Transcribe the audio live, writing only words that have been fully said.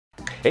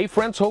Hey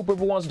friends, hope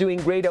everyone's doing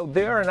great out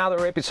there.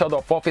 Another episode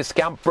of Office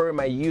Camper,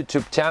 my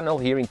YouTube channel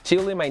here in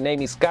Chile. My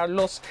name is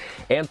Carlos,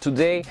 and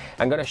today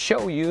I'm gonna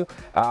show you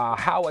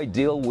how I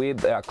deal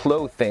with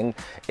clothing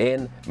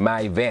in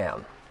my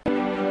van.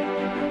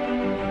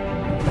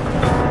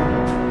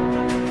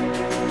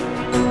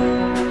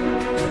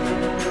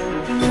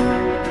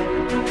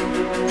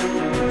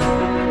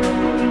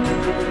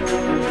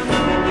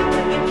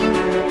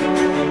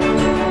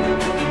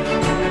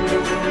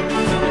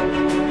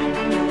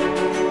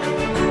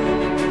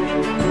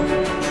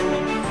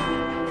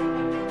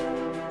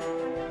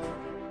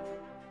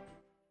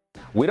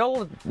 With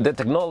all the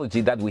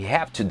technology that we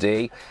have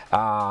today,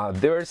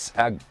 there's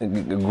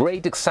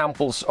great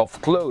examples of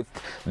clothes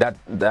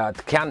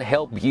that can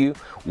help you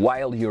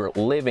while you're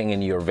living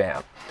in your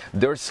van.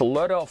 There's a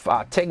lot of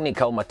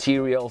technical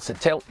materials,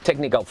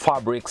 technical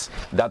fabrics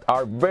that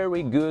are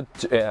very good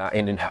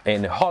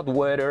in hot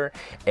weather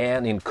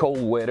and in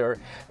cold weather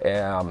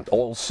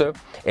also,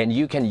 and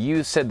you can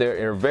use it.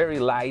 They're very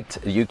light.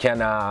 You can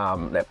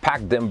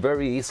pack them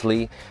very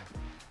easily.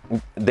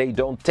 They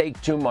don't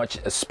take too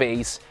much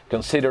space,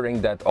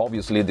 considering that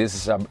obviously this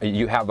is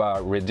you have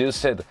a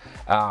reduced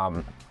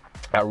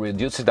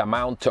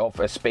amount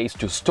of space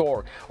to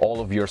store all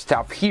of your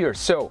stuff here.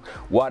 So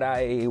what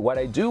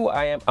I do,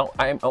 I'm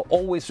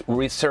always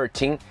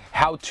researching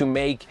how to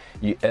make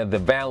the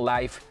van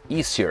life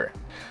easier.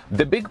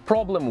 The big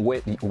problem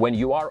when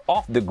you are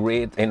off the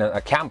grid in a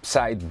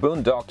campsite,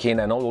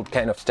 boondocking and all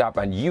kind of stuff,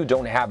 and you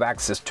don't have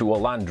access to a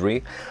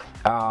laundry,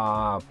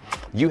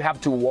 you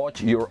have to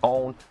wash your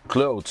own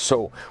clothes.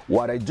 So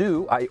what I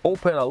do, I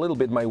open a little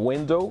bit my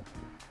window.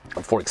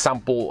 For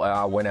example,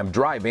 when I'm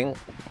driving,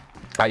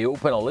 I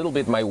open a little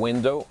bit my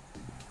window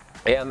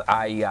and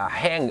I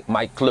hang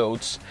my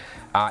clothes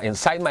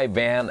inside my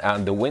van,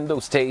 and the window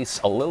stays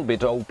a little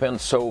bit open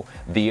so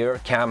the air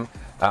can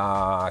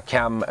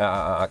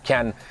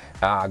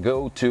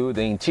go to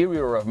the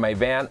interior of my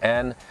van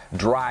and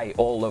dry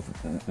all of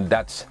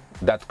that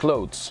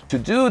clothes. To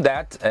do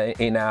that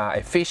in an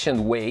efficient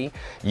way,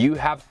 you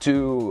have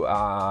to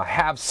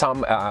have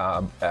some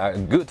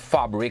good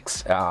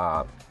fabrics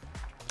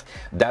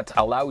that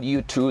allow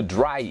you to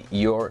dry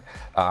your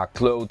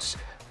clothes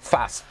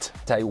fast.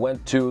 I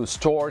went to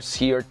stores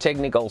here,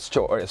 technical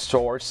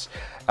stores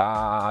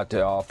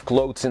of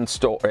clothing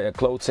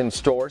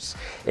stores,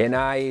 and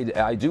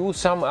I do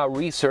some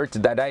research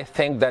that I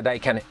think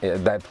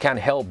that can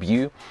help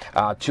you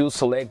to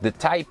select the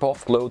type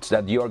of clothes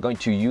that you are going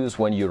to use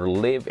when you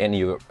live in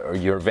your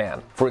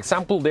van. For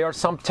example, there are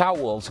some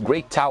towels,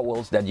 great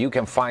towels that you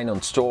can find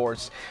on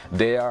stores.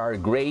 They are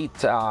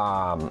great.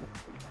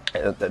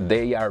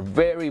 They are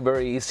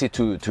very easy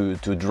to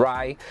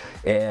dry,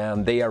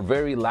 and they are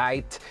very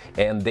light,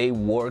 and they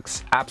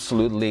works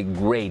absolutely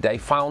great. I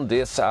found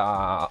this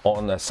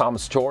on some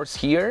stores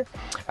here.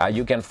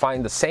 You can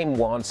find the same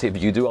ones if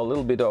you do a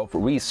little bit of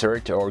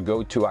research or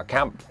go to a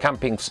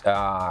camping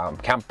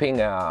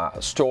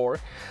store.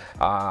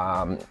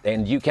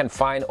 And you can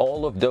find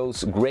all of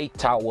those great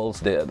towels,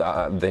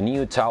 the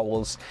new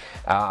towels.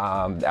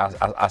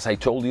 As I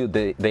told you,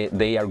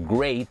 they are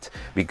great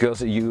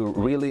because you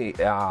really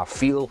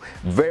feel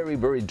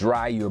very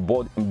dry. Your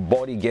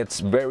body gets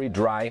very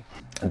dry.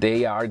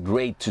 They are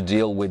great to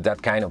deal with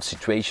that kind of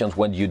situations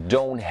when you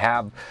don't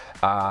have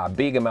a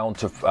big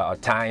amount of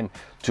time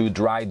to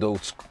dry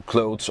those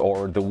clothes,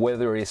 or the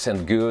weather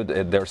isn't good,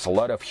 there's a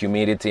lot of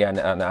humidity, and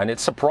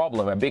it's a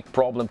problem, a big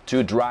problem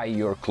to dry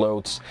your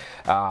clothes,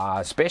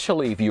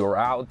 especially if you're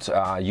out,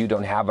 you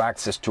don't have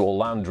access to a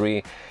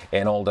laundry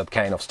and all that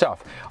kind of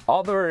stuff.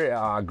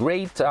 Other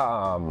great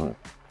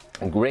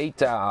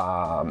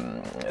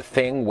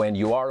thing when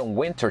you are on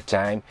winter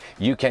time,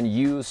 you can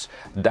use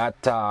that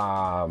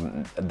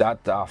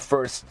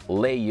first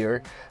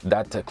layer,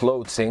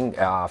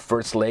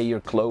 first layer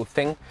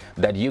clothing,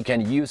 that you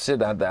can use it,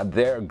 that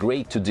they're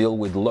great to deal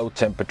with low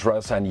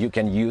temperatures, and you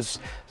can use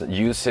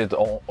it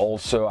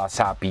also as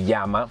a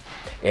pajama,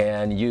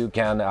 and you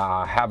can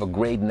have a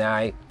great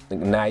night,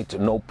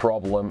 no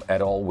problem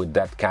at all with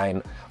that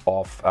kind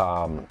of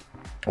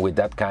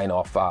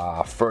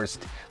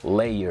first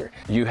layer.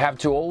 You have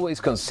to always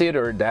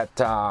consider that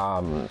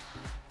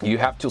you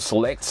have to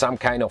select some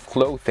kind of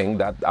clothing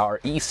that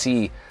are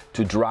easy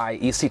to dry,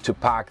 easy to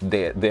pack.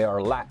 They are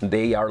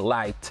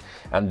light,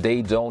 and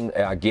they don't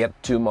get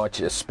too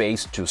much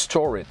space to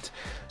store it.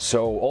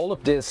 So all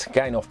of this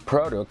kind of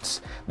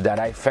products that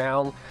I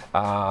found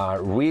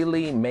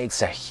really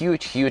makes a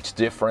huge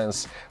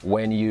difference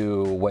when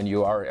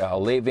you are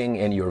living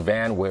in your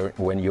van,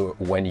 when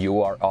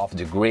you are off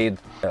the grid.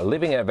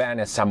 Living in a van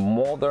is a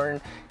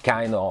modern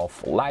kind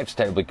of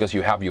lifestyle because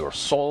you have your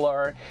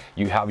solar,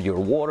 you have your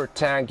water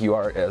tank, you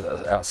are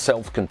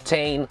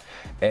self-contained,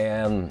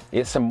 and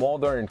it's a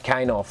modern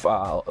kind of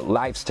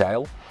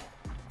lifestyle.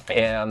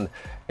 And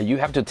you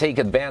have to take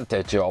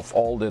advantage of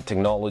all the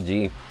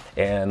technology,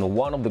 and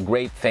one of the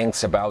great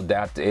things about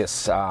that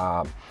is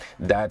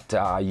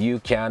that you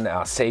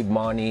can save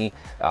money,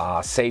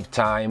 save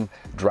time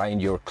drying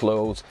your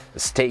clothes,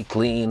 stay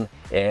clean,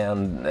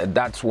 and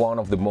that's one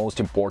of the most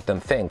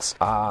important things.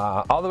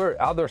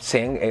 Other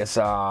thing is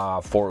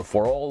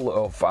for all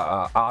of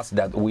us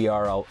that we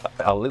are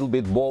a little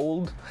bit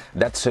bold,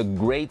 that's a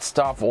great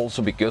stuff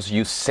also, because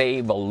you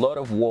save a lot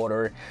of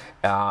water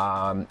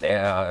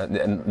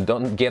and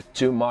don't get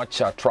too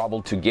much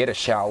trouble to get a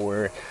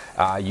shower.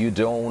 You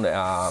don't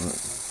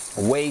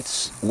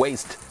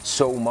waste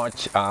so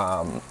much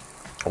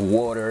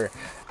water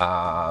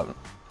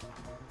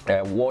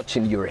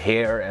washing your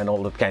hair and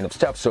all that kind of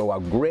stuff. So a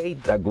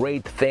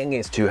great thing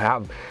is to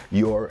have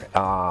your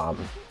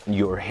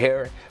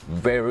hair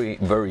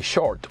very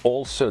short.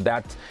 Also,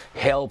 that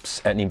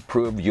helps and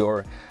improve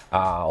your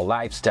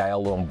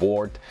lifestyle on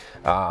board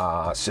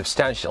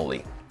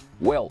substantially.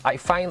 Well, I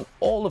find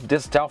all of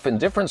this stuff in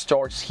different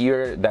stores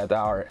here that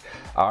are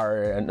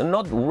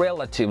not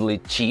relatively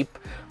cheap,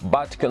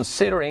 but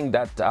considering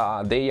that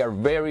they are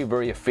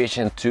very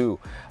efficient to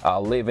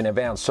live in a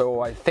van.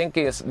 So I think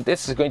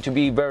this is going to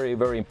be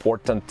very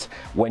important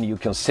when you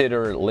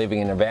consider living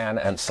in a van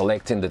and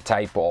selecting the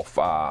type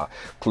of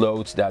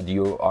clothes that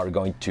you are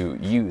going to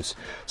use.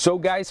 So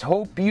guys,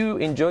 hope you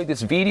enjoyed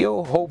this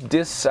video. Hope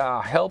this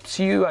helps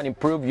you and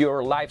improve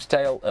your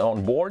lifestyle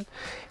on board.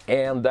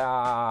 And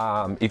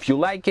if you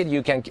like it,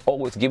 you can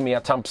always give me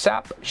a thumbs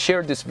up,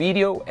 share this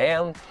video,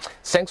 and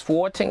thanks for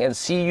watching, and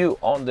see you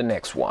on the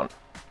next one.